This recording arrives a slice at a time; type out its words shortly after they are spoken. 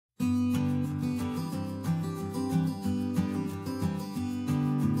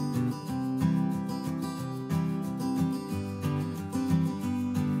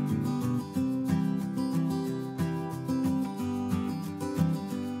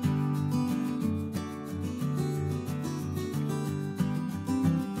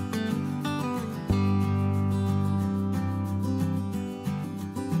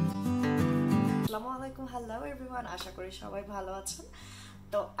Everyone, আশা করি সবাই ভালো আছেন।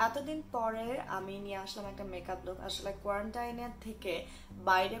 তো এতদিন পরে আমি নিয়ে আসলাম একটা মেকআপ লুক। আসলে কোয়ারেন্টাইনের থেকে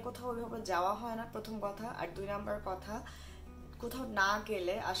বাইরে কোথাও ওইভাবে যাওয়া হয় না, প্রথম কথা। আর দুই নাম্বার কথা, কোথাও না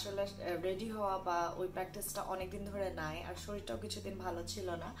গেলে আসলে রেডি হওয়া বা ওই প্র্যাকটিসটা অনেকদিন ধরে নাই। আর শরীরটাও কিছুদিন ভালো ছিল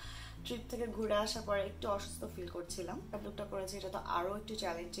না। ট্রিপ থেকে ঘুরে আসার পরে একটু অসুস্থ ফিল করছিলাম। লুকটা করেছি, এটা তো আরও একটু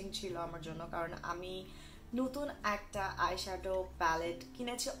চ্যালেঞ্জিং ছিল আমার জন্য, কারণ আমি নতুন একটা আইশ্যাডো প্যালেট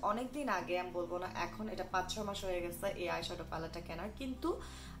কিনেছি অনেকদিন আগে। আমি বলবো না এখন, এটা 5-6 মাস হয়ে গেছে এই আইশ্যাডো প্যালেটটা কেনার। কিন্তু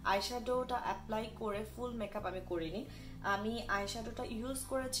আইশ্যাডোটা অ্যাপ্লাই করে ফুল মেকআপ আমি করিনি। আমি আইশ্যাডোটা ইউজ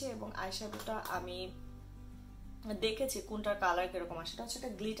করেছি এবং আইশ্যাডোটা আমি দেখেছি কোনটার কালার কিরকম আসে। এটা হচ্ছে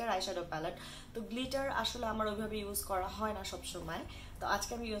একটা গ্লিটার আইশ্যাডো প্যালেট। তো গ্লিটার আসলে আমার ওইভাবে ইউজ করা হয় না সব সময়, তো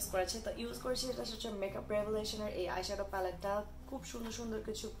আজকে আমি ইউজ করেছি। তো ইউজ করেছি এটা হচ্ছে মেকআপ রেভলিউশনের এই আইশ্যাডো প্যালেটটা। খুব সুন্দর সুন্দর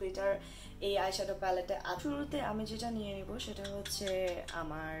কিছু গ্লিটার এই আইশ্যাডো প্যালেটে। শুরুতে আমি যেটা নিয়ে নিব সেটা হচ্ছে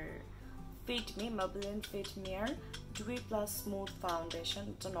আমার ফিট মি Maybelline ফিট মিয়ার ডুই প্লাস স্মুথ ফাউন্ডেশন।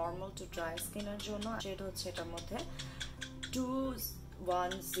 এটা নর্মাল টু ড্রাই স্কিনের জন্য। সেটা হচ্ছে এটার মধ্যে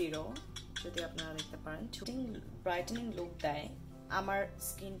 210, যদি আপনারা দেখতে পারেন, ব্রাইটেনিং লুক দেয় আমার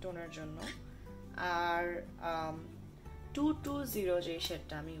স্কিন টোনের জন্য। আর 220 যে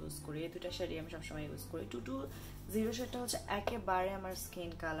শেডটা আমি ইউজ করি, এই দুটা শেডই আমি সবসময় ইউজ করি। 220 শেডটা হচ্ছে একেবারে আমার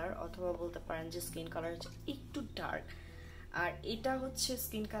স্কিন কালার, অথবা বলতে পারেন যে স্কিন কালার হচ্ছে একটু ডার্ক। আর এটা হচ্ছে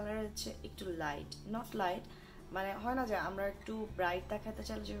স্কিন কালার হচ্ছে একটু লাইট, নট লাইট মানে হয় না যে আমরা একটু ব্রাইট দেখাতে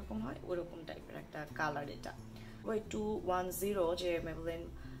চাইলে যেরকম হয় ওরকম টাইপের একটা কালার এটা। ওই 210 যে Maybelline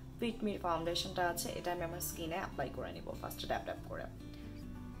ফিট মি ফাউন্ডেশনটা আছে, এটা আমি আমার স্কিনে অ্যাপ্লাই করে নিব ফার্স্টে ড্যাপ ড্যাপ করে।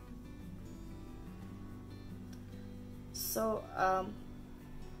 সো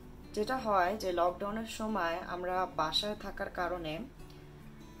যেটা হয় যে লকডাউনের সময় আমরা বাসায় থাকার কারণে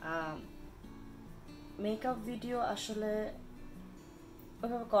মেকআপ ভিডিও আসলে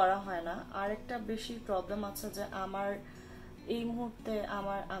ওইভাবে করা হয় না। আর একটা বেশি প্রবলেম আছে যে আমার এই মুহূর্তে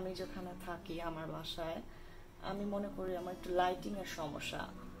আমি যেখানে থাকি আমার বাসায়, আমি মনে করি আমার একটু লাইটিং এর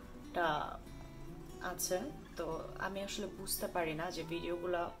সমস্যাটা আছে। তো আমি আসলে বুঝতে পারি না যে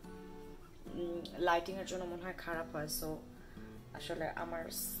ভিডিওগুলো লাইটিং এর জন্য মনে হয় খারাপ হয়। সো আসলে আমার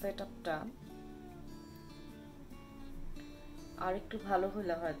সেটআপটা আর একটু ভালো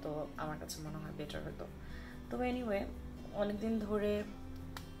হলে হয়তো আমার কাছে মনে হয় বেটার হতো। তো এনিওয়ে, অনেকদিন ধরে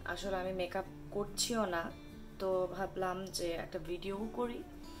আসলে আমি মেকআপ করছিও না, তো ভাবলাম যে একটা ভিডিও করি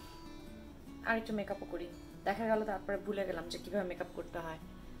আর একটু মেকআপও করি। দেখা গেল তারপরে ভুলে গেলাম যে কিভাবে মেকআপ করতে হয়।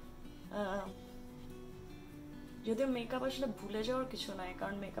 যদিও মেকআপ আসলে ভুলে যাওয়ার কিছু নাই,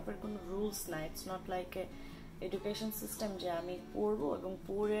 কারণ মেকআপের কোনো রুলস নাই। It's not like a education system যে আমি পড়বো এবং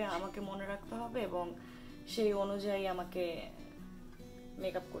পড়ে আমাকে মনে রাখতে হবে এবং সেই অনুযায়ী আমাকে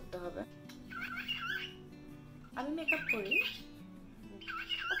মেকআপ করতে হবে। আমি মেকআপ করি,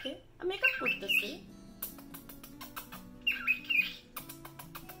 ওকে, আমি মেকআপ করতেছি।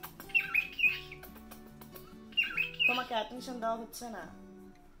 তোমাকে অ্যাটেনশন দেওয়া হচ্ছে না,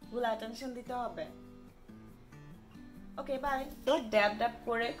 ফুল অ্যাটেনশন দিতে হবে। Okay bye. তো ড্যাব ড্যাব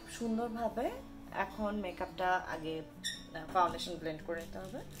করে খুব সুন্দরভাবে এখন মেকআপটা আগে ফাউন্ডেশন ব্লেন্ড করে নিতে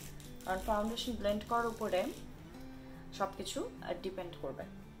হবে, কারণ ফাউন্ডেশন ব্লেন্ড করার উপরে সবকিছু ডিপেন্ড করবে।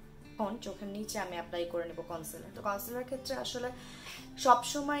 এখন চোখের নিচে আমি অ্যাপ্লাই করে নেব কনসিলার। তো কনসিলার ক্ষেত্রে আসলে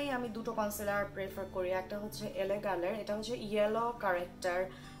সবসময় আমি দুটো কনসিলার প্রেফার করি। একটা হচ্ছে এলে গালের, এটা হচ্ছে ইয়েলো কারেক্টার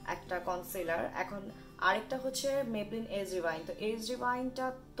একটা কনসিলার। এখন আরেকটা হচ্ছে Maybelline এজ রিভাইন। তো এজ রিভাইনটা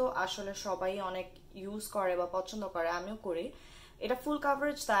তো আসলে সবাই অনেক ইউজ করে বা পছন্দ করে, আমিও করি। এটা ফুল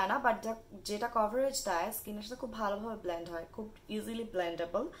কভারেজ দেয় না, বাট যেটা কভারেজ দেয় স্কিনের সাথে খুব ভালোভাবে ব্লেন্ড হয়, খুব ইজিলি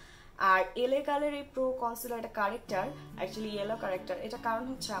ব্লেন্ডেবল। আর এলে গালের এই প্রো কনসিলার, এটা কারেক্টার, অ্যাকচুয়ালি ইয়েলো কারেক্টার। এটা কারণ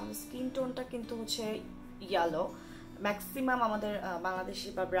হচ্ছে আমাদের স্কিন টোনটা কিন্তু হচ্ছে ইয়েলো। ম্যাক্সিমাম আমাদের বাংলাদেশি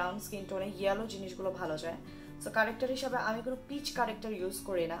বা ব্রাউন স্কিন টোনে ইয়েলো জিনিসগুলো ভালো যায়। সো কারেক্টার হিসাবে আমি কোনো পিচ কারেক্টার ইউজ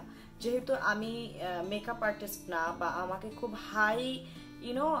করি না, যেহেতু আমি মেকআপ আর্টিস্ট না, বা আমাকে খুব হাই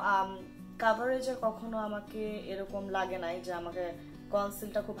ইউনো কাভারেজে কখনো আমাকে এরকম লাগে নাই যে আমাকে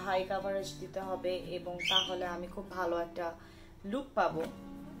কনসিলটা খুব হাই কাভারেজ দিতে হবে এবং তাহলে আমি খুব ভালো একটা লুক পাবো।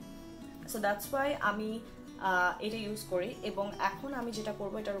 সো দ্যাটস ওয়াই আমি এটা ইউজ করি। এবং এখন আমি যেটা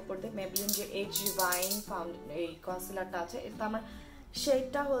করবো, এটার উপর দিয়ে Maybelline যে এজ রিভাইন এই কনসিলারটা আছে, এটা আমার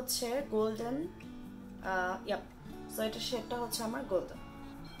শেডটা হচ্ছে গোল্ডেন। ইয়াপ, সো এটা শেডটা হচ্ছে আমার গোল্ডেন।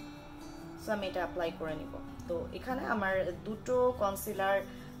 সো আমি এটা অ্যাপ্লাই করে নিব। তো এখানে আমার দুটো কনসিলার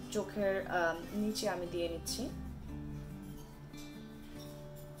চোখের নিচে আমি দিয়ে নিচ্ছি।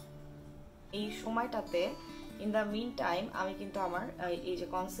 এই সময়টাতে ইন দ্য মিন টাইম আমি কিন্তু আমার এই যে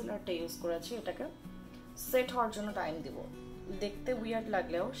কনসিলারটা ইউজ করেছি, এটাকে সেট হওয়ার জন্য টাইম দিব। দেখতে উইয়ার্ড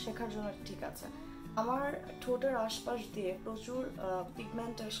লাগলেও শেখার জন্য ঠিক আছে। আমার ঠোঁটের আশপাশ দিয়ে প্রচুর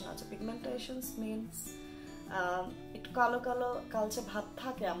পিগমেন্টেশন আছে। পিগমেন্টেশনস মিন্স একটু কালো কালো কালচে ভাব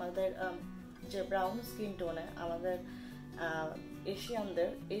থাকে আমাদের যে ব্রাউন স্কিন টোনে আমাদের এশিয়ানদের,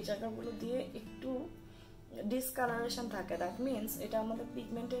 এই জায়গাগুলো দিয়ে একটু ডিসকালারেশন থাকে। দ্যাট মিনস এটা আমাদের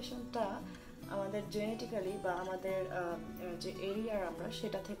পিগমেন্টেশনটা আমাদের জেনেটিক্যালি বা আমাদের যে এরিয়ার আমরা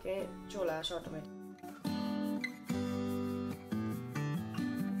সেটা থেকে চলে আসে অটোমেটিক।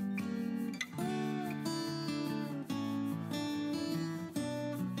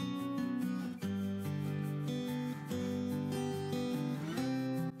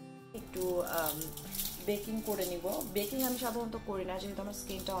 একটু বেকিং করে নিব। বেকিং আমি সাধারণত করি না, যেহেতু আমার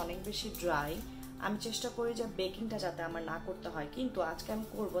স্কিনটা অনেক বেশি ড্রাই। আমি চেষ্টা করি যে বেকিংটা যাতে আমার না করতে হয়, কিন্তু আজকে আমি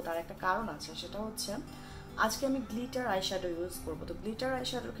করব, তার একটা কারণ আছে। সেটা হচ্ছে আজকে আমি গ্লিটার আইশ্যাডো ইউজ করব। তো গ্লিটার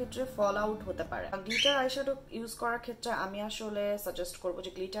আইশ্যাডোর ক্ষেত্রে ফল আউট হতে পারে। গ্লিটার আইশ্যাডো ইউজ করার ক্ষেত্রে আমি আসলে সাজেস্ট করব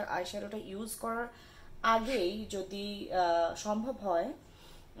যে গ্লিটার আইশ্যাডোটা ইউজ করার আগেই যদি সম্ভব হয়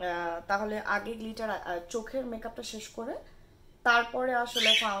তাহলে আগে গ্লিটার চোখের মেকআপটা শেষ করে তারপরে আসলে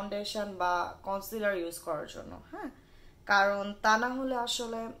ফাউন্ডেশন বা কনসিলার ইউজ করার জন্য। হ্যাঁ, কারণ তা না হলে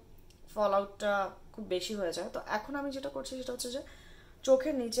আসলে ফল আউটটা খুব বেশি হয়ে যায়। তো এখন আমি যেটা করছি সেটা হচ্ছে যে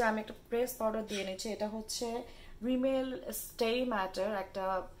চোখের নিচে আমি একটা প্রেস পাউডার দিয়ে নিচ্ছি। এটা হচ্ছে রিমেল স্টে ম্যাটার একটা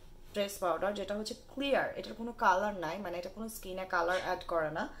প্রেস পাউডার, যেটা হচ্ছে ক্লিয়ার। এটার কোনো কালার নাই, মানে এটা কোনো স্কিনে কালার অ্যাড করে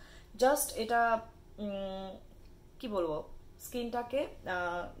না। জাস্ট এটা কি বলবো, স্কিনটাকে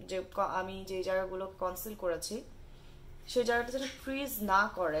যে আমি যে জায়গাগুলো কনসিল করেছি সেই জায়গাটা যেন ফ্রিজ না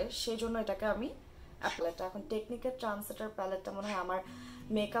করে সেই জন্য এটাকে আমি প্যালেটটা, এখন টেকনিকের ট্রান্সেটার প্যালেটটা মনে হয় আমার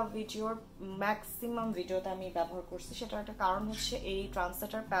মেকআপ ভিডিওর ম্যাক্সিমাম ভিডিওতে আমি ব্যবহার করছি। সেটার একটা কারণ হচ্ছে এই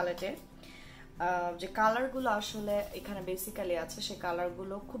ট্রান্সেটার প্যালেটের যে কালারগুলো আসলে এখানে বেসিক্যালি আছে সেই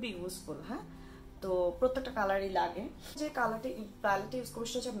কালারগুলো খুবই ইউজফুল। হ্যাঁ, তো প্রত্যেকটা কালারই লাগে। যে কালারটা প্যালেটে ইউজ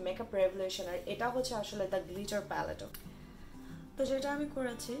করছি হচ্ছে মেকআপ রেভলিউশনের, এটা হচ্ছে আসলে দ্য গ্লিটার প্যালেটও। তো যেটা আমি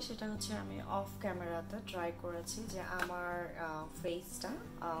করেছি সেটা হচ্ছে আমি অফ ক্যামেরাতে ট্রাই করেছি যে আমার ফেসটা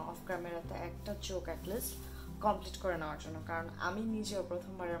অফ ক্যামেরাতে একটা চোখ অ্যাটলিস্ট কমপ্লিট করে নেওয়ার জন্য, কারণ আমি নিজেও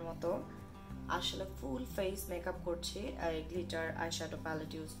প্রথমবারের মতো আসলে ফুল ফেস মেকআপ করছি গ্লিটার আইশ্যাডো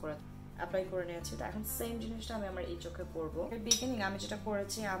প্যালেট ইউজ করে অ্যাপ্লাই করে নিয়েছি। তো এখন সেম জিনিসটা আমি আমার এই চোখে করবো। বিগিনিং আমি যেটা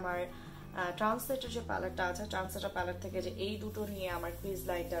করেছি আমার ট্রান্সলেটার যে প্যালেটটা আছে, ট্রান্সলেটার প্যালেট থেকে যে এই দুটো নিয়ে আমার ক্রিজ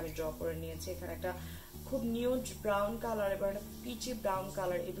লাইনটা আমি ড্র করে নিয়েছি। এখানে একটা খুব নিউড ব্রাউন কালার এবং একটা পিচি ব্রাউন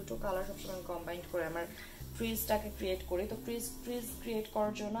কালার, এই দুটো কালার সবসময় কম্বাইন্ড করে আমার ফ্রিজটাকে ক্রিয়েট করি। তো ফ্রিজ ক্রিয়েট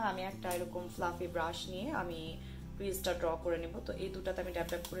করার জন্য আমি একটা এরকম ফ্লাফি ব্রাশ নিয়ে আমি ফ্রিজটা ড্র করে নেব। তো এই দুটাতে আমি ড্যাপ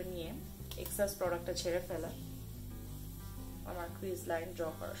ড্যাপ করে নিয়ে এক্সেস প্রোডাক্টটা ছেড়ে ফেলে আমার ক্রিজ লাইন ড্র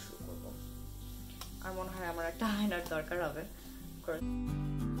করা শুরু করব। আর মনে হয় আমার একটা আয়নার দরকার হবে।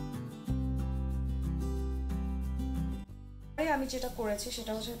 আমি যেটা করেছি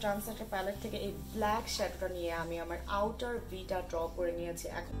সেটা হচ্ছে ট্রান্সলেটার প্যালেট থেকে এই ব্ল্যাক শ্যাডোটা নিয়ে আমি আমার আউটার ভিটা ড্র করে নিয়েছি।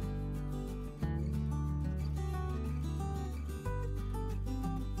 এখন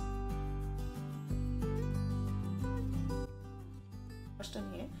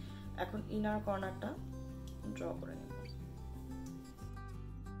নিয়ে এখন ইনার কর্নারটা ড্র করে নেব।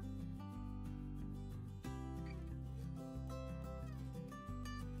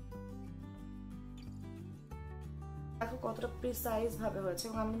 দেখো কতটা প্রিসাইজ ভাবে হয়েছে,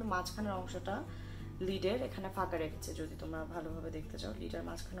 এবং আমি কিন্তু মাঝখানের অংশটা লিডের এখানে ফাঁকা রেখেছি। যদি তোমরা ভালোভাবে দেখতে চাও, লিডের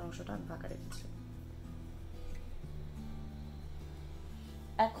মাঝখানের অংশটা আমি ফাঁকা রেখেছি।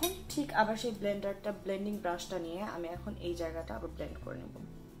 এখন ঠিক আবার সেই ব্লেন্ডিং ব্রাশটা নিয়ে আমি এখন এই জায়গাটা আবার ব্লেন্ড করে নেব।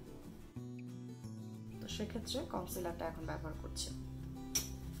 তো সেক্ষেত্রে কনসিলারটা এখন ব্যবহার করছি।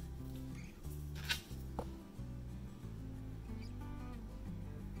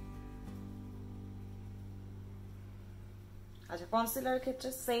 আচ্ছা, কনসিলারের ক্ষেত্রে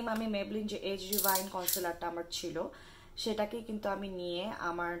সেম আমি মেবলিন যে এজ রিভাইন কনসিলারটা আমার ছিল সেটাকেই কিন্তু আমি নিয়ে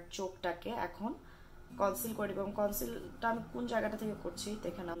আমার চোখটাকে এখন কনসিল করি। এবং কনসিলটা আমি কোন জায়গাটা থেকে করছি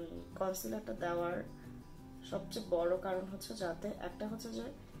দেখে না, কনসিলারটা দেওয়ার সবচেয়ে বড় কারণ হচ্ছে যাতে একটা হচ্ছে যে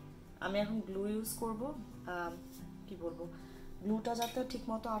আমি এখন গ্লু ইউজ করব, কি বলবো, গ্লুটা যাতে ঠিক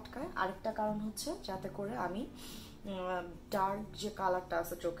মতো আটকায়। আরেকটা কারণ হচ্ছে যাতে করে আমি ডার্ক যে কালারটা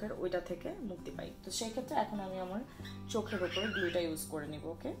আছে চোখের ওইটা থেকে মুক্তি পাই। তো সেই ক্ষেত্রে এখন আমি আমার চোখের উপরে গ্লুটা ইউজ করে নিব।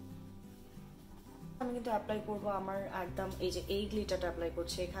 ওকে, আমি কিন্তু অ্যাপ্লাই করব আমার একদম এই যে এই গ্লিটারটা অ্যাপ্লাই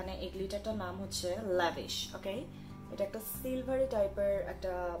করছি। এখানে এই গ্লিটারটার নাম হচ্ছে ল্যাভিশ। ওকে, এটা একটা সিলভারি টাইপের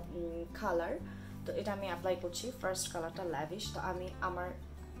একটা কালার। তো এটা আমি অ্যাপ্লাই করছি, ফার্স্ট কালারটা ল্যাভিশ। তো আমি আমার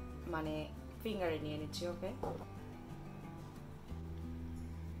মানে ফিঙ্গারে নিয়ে নিচ্ছি। ওকে,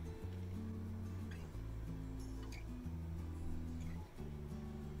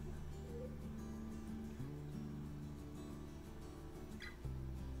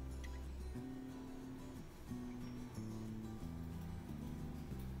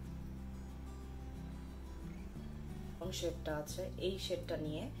 শেডটা আছে এই শেডটা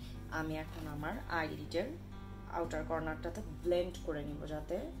নিয়ে আমি এখন আমার আইলিডের আউটার কর্নারটাতে ব্লেন্ড করে নিব,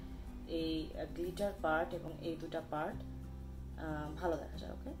 যাতে এই গ্লিটার পার্ট এবং এই দুটা পার্ট ভালো দেখা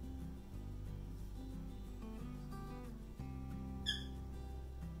যায়। ওকে,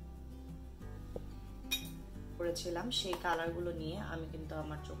 করেছিলাম সেই কালারগুলো নিয়ে আমি কিন্তু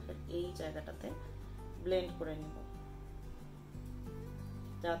আমার চোখের এই জায়গাটাতে ব্লেন্ড করে নিব,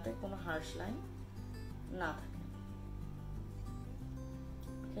 যাতে কোনো হার্শ লাইন না থাকে।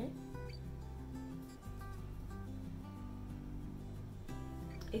 ওকে,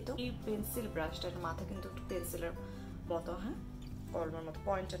 এই তো এই পেন্সিল ব্রাশটার মাথা কিন্তু একটু পেন্সিলের মতো, হ্যাঁ, কলমের মতো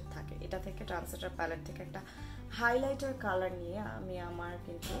পয়েন্টেড থাকে। এটা থেকে ট্রান্সলেটার প্যালেট থেকে একটা হাইলাইটার কালার নিয়ে আমি আমার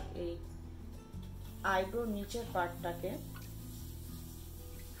কিন্তু এই আইব্রোর নিচের পার্টটাকে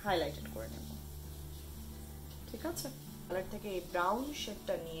হাইলাইটেড করে নেব। ঠিক আছে, কালার থেকে এই ব্রাউন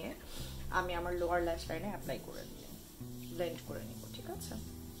শেডটা নিয়ে আমি আমার লোয়ার ল্যাশ লাইনে অ্যাপ্লাই করে নিব, ব্লেন্ড করে নিব। ঠিক আছে,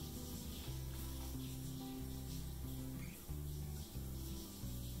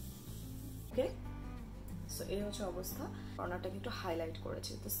 ওকে, সো এই হচ্ছে অবস্থা। কর্নারটাকে একটু হাইলাইট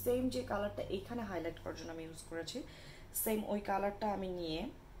করেছি, তো সেম যে কালারটা এইখানে হাইলাইট করার জন্য আমি ইউজ করেছি, সেম ওই কালারটা আমি নিয়ে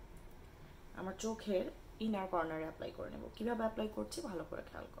আমার চোখের ইনার কর্নারে অ্যাপ্লাই করে নেব। কিভাবে অ্যাপ্লাই করছি ভালো করে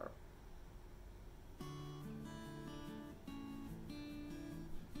খেয়াল করো।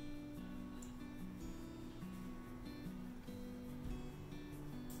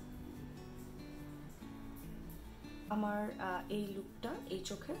 আমার এই লুকটা এই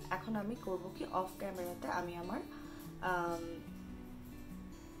চোখের এখন আমি করব কি অফ ক্যামেরাতে আমি আমার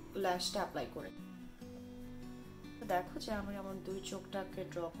ল্যাশটা অ্যাপ্লাই করে দেখো যে আমি আমার দুই চোখটাকে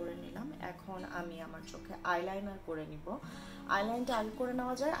ড্র করে নিলাম। এখন আমি আমার চোখে আইলাইনার করে নিব। আইলাইনটা আগে করে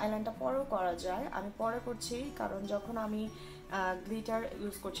নেওয়া যায়, আইলাইনটা পরেও করা যায়। আমি পরে করছি কারণ যখন আমি গ্লিটার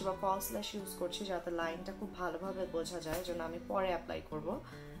ইউজ করছি বা ফলস ল্যাশ ইউজ করছি, যাতে লাইনটা খুব ভালোভাবে বোঝা যায়, জন্য আমি পরে অ্যাপ্লাই করব।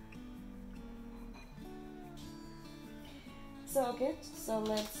 সো ওকে, সো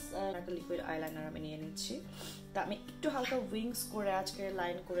লেটস একটা লিকুইড আইলাইনার আমি নিয়ে নিচ্ছি। তা আমি একটু হালকা উইংস করে আজকে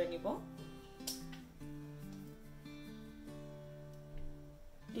লাইন করে নিব।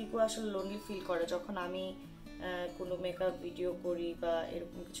 টিকু আসলে লোনলি ফিল করে যখন আমি কোনো মেকআপ ভিডিও করি বা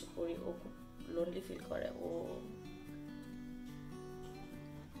এরকম কিছু করি, ও খুব লোনলি ফিল করে। ও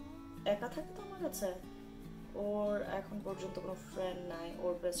একা থাকে তো আমার কাছে, ওর এখন পর্যন্ত কোনো ফ্রেন্ড নাই,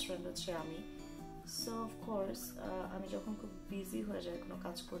 ওর বেস্ট ফ্রেন্ড হচ্ছে আমি। সো অফকোর্স আমি যখন খুব বিজি হয়ে যাই কোনো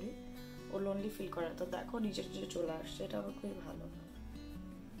কাজ করি, ও লোনলি ফিল করে। তো দেখো নিজের যে চলে আসছে, এটা আমার খুবই ভালো।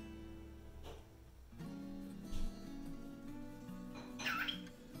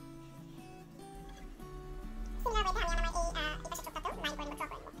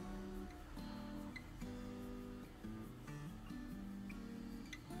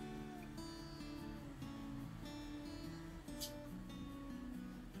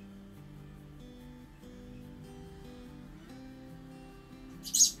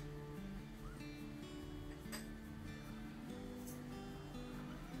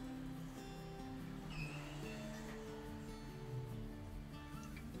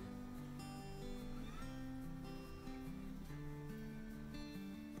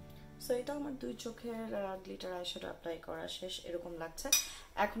 সো এটা আমার দুই চোখের গ্লিটার আইশ্যাডো অ্যাপ্লাই করা শেষ, এরকম লাগছে।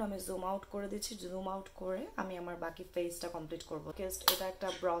 এখন আমি জুম আউট করে দিচ্ছি। জুম আউট করে আমি আমার বাকি ফেসটা কমপ্লিট করব। এটা একটা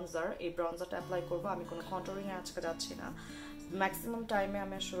ব্রঞ্জার, এই ব্রঞ্জারটা অ্যাপ্লাই করব। আমি কোনো কন্ট্রোলিং এ আজকে যাচ্ছি না। ম্যাক্সিমাম টাইমে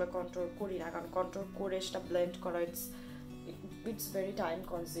আমি আসলে কন্ট্রোল করি না, কারণ কন্ট্রোল করে সেটা ব্লেন্ড করা ইটস ভেরি টাইম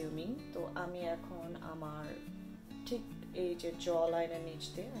কনজিউমিং। তো আমি এখন আমার ঠিক এই যে জ লাইনের নিচ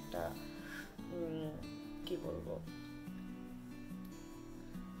দিয়ে একটা কি বলবো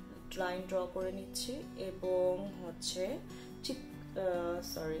লাইন ড্র করে নিচ্ছি, এবং হচ্ছে ঠিক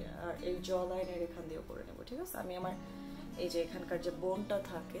আর এই জ লাইনের এখান দিয়েও করে নেব। ঠিক আছে, আমি আমার এই যে এখানকার যে বোনটা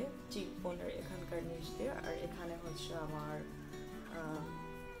থাকে চিক বোনের এখানকার নিচ দিয়ে, আর এখানে হচ্ছে আমার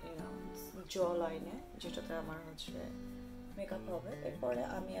জ লাইনে যেটাতে আমার হচ্ছে মেকআপ হবে। এরপরে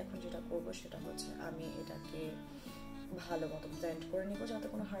আমি এখন যেটা করব সেটা হচ্ছে আমি এটাকে ভালো মতো ব্লেন্ড করে নিব, যাতে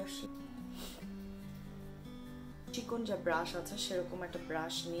কোনো হার্শ চিকন যে ব্রাশ আছে সেরকম একটা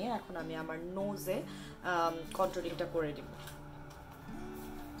ব্রাশ নিয়ে এখন আমি আমার নোজে কন্ট্রোলিংটা করে দিব।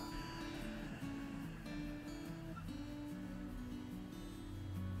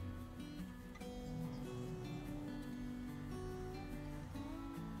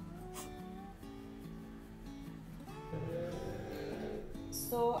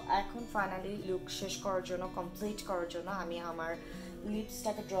 সো এখন ফাইনালি লুক শেষ করার জন্য, কমপ্লিট করার জন্য আমি আমার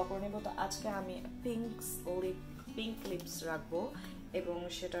লিপসটাকে ড্র করে নেব। তো আজকে আমি পিঙ্ক লিপস রাখবো এবং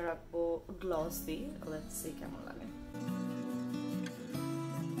সেটা রাখবো গ্লসি। লেটস সি কেমন লাগে।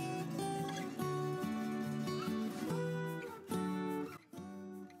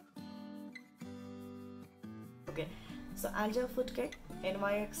 ওকে, so Alja food cake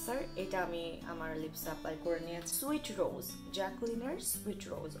NYX এর এটা আমি আমার লিপস অ্যাপ্লাই করে নিয়েছি। সুইট রোজ, জ্যাকুলিনের সুইট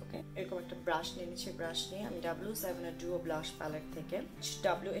রোজ। ওকে, এরকম একটা ব্রাশ নিয়ে নিচ্ছি। ব্রাশ নিয়ে আমি W7 এর ডুও ব্লাশ প্যালেট থেকে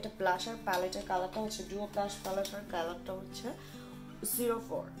এটা ব্লাশার প্যালেটের কালারটা হচ্ছে ডুও ব্লাশ প্যালেটের কালারটা হচ্ছে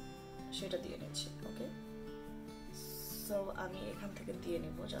 04, সেটা দিয়ে নিচ্ছি। ওকে, সো আমি এখান থেকে দিয়ে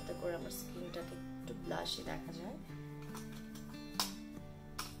নিব যাতে করে আমার স্কিনটাকে একটু ব্লাশি দেখা যায়।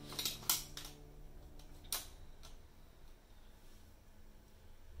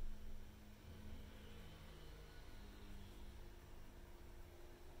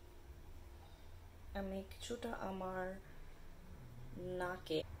 আমি কিছুটা আমার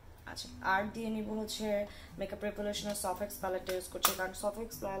নাকে, আচ্ছা, আর দিয়ে নিব হচ্ছে মেকআপ রেভলিউশনের সফেক্স প্যালেটটা ইউজ করছি, কারণ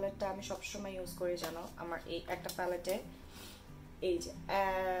সফেক্স প্যালেটটা আমি সবসময় ইউজ করি জানো। আমার এই একটা প্যালেটে এই যে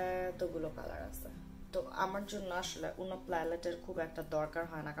এতগুলো কালার আছে, তো আমার জন্য আসলে অন্য প্যালেটের খুব একটা দরকার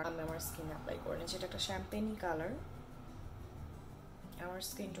হয় না, কারণ আমি আমার স্কিনে অ্যাপ্লাই করে নিচ্ছি। এটা একটা শ্যাম্পেনি কালার, আমার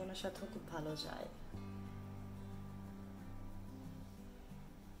স্কিন টোনের সাথেও খুব ভালো যায়।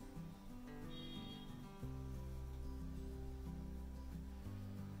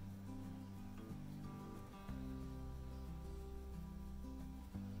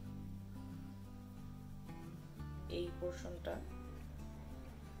 এই পোর্শনটা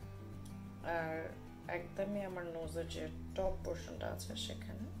আর একদমই আমার নোজের যে টপ পোর্শনটা আছে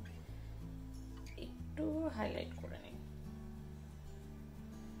সেখানে একটু হাইলাইট করে নিই।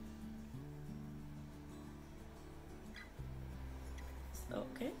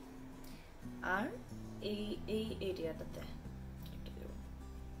 ওকে, আর এই এই এরিয়াটাতে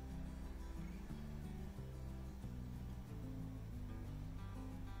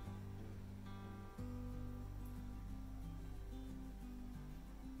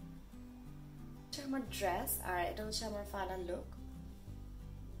আমার ড্রেস, আর এটা হচ্ছে আমার ফাইনাল লুক।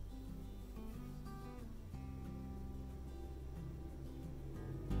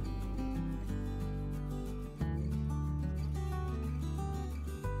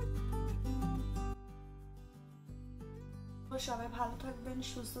 সবাই ভালো থাকবেন,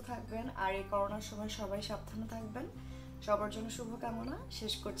 সুস্থ থাকবেন, আর এই করোনার সময় সবাই সাবধানে থাকবেন। সবার জন্য শুভকামনা।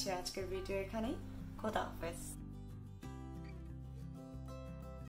 শেষ করছি আজকের ভিডিও এখানেই। খোদা হাফেজ।